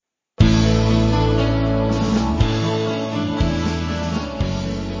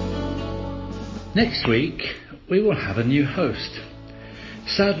Next week, we will have a new host.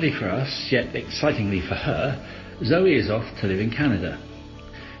 Sadly for us, yet excitingly for her, Zoe is off to live in Canada.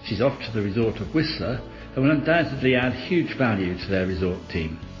 She's off to the resort of Whistler and will undoubtedly add huge value to their resort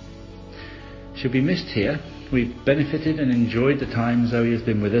team. She'll be missed here. We've benefited and enjoyed the time Zoe has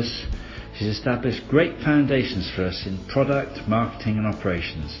been with us. She's established great foundations for us in product, marketing and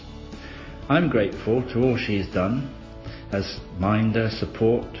operations. I'm grateful to all she has done as minder,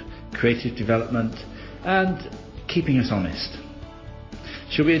 support, creative development and keeping us honest.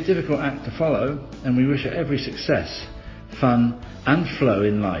 She'll be a difficult act to follow and we wish her every success, fun and flow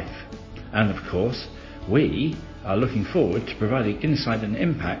in life. And of course, we are looking forward to providing insight and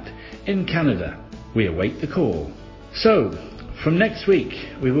impact in Canada. We await the call. So, from next week,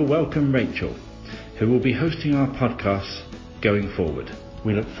 we will welcome Rachel, who will be hosting our podcasts going forward.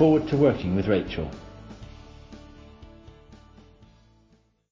 We look forward to working with Rachel.